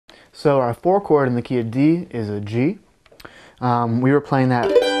So our 4 chord in the key of D is a G. We were playing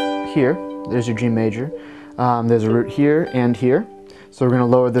that here. There's your G major. There's a root here and here. So we're going to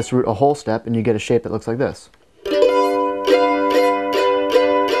lower this root a whole step and you get a shape that looks like this.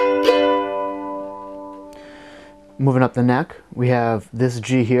 Moving up the neck, we have this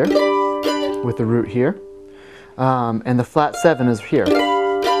G here with the root here. And the flat 7 is here.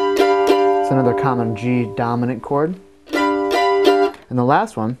 It's another common G dominant chord. And the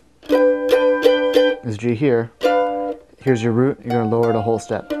last one is G here. Here's your root, you're going to lower it a whole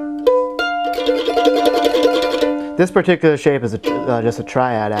step. This particular shape is just a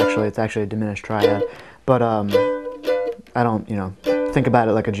triad actually, it's actually a diminished triad. But I don't, think about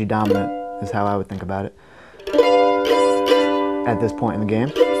it like a G dominant is how I would think about it at this point in the game.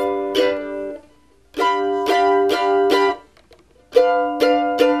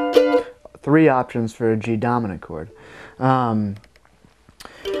 Three options for a G dominant chord.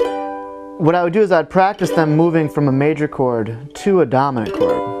 What I would do is I'd practice them moving from a major chord to a dominant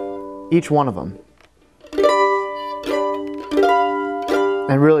chord, each one of them.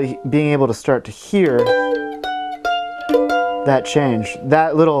 And really being able to start to hear that change.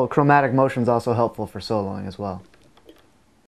 That little chromatic motion is also helpful for soloing as well.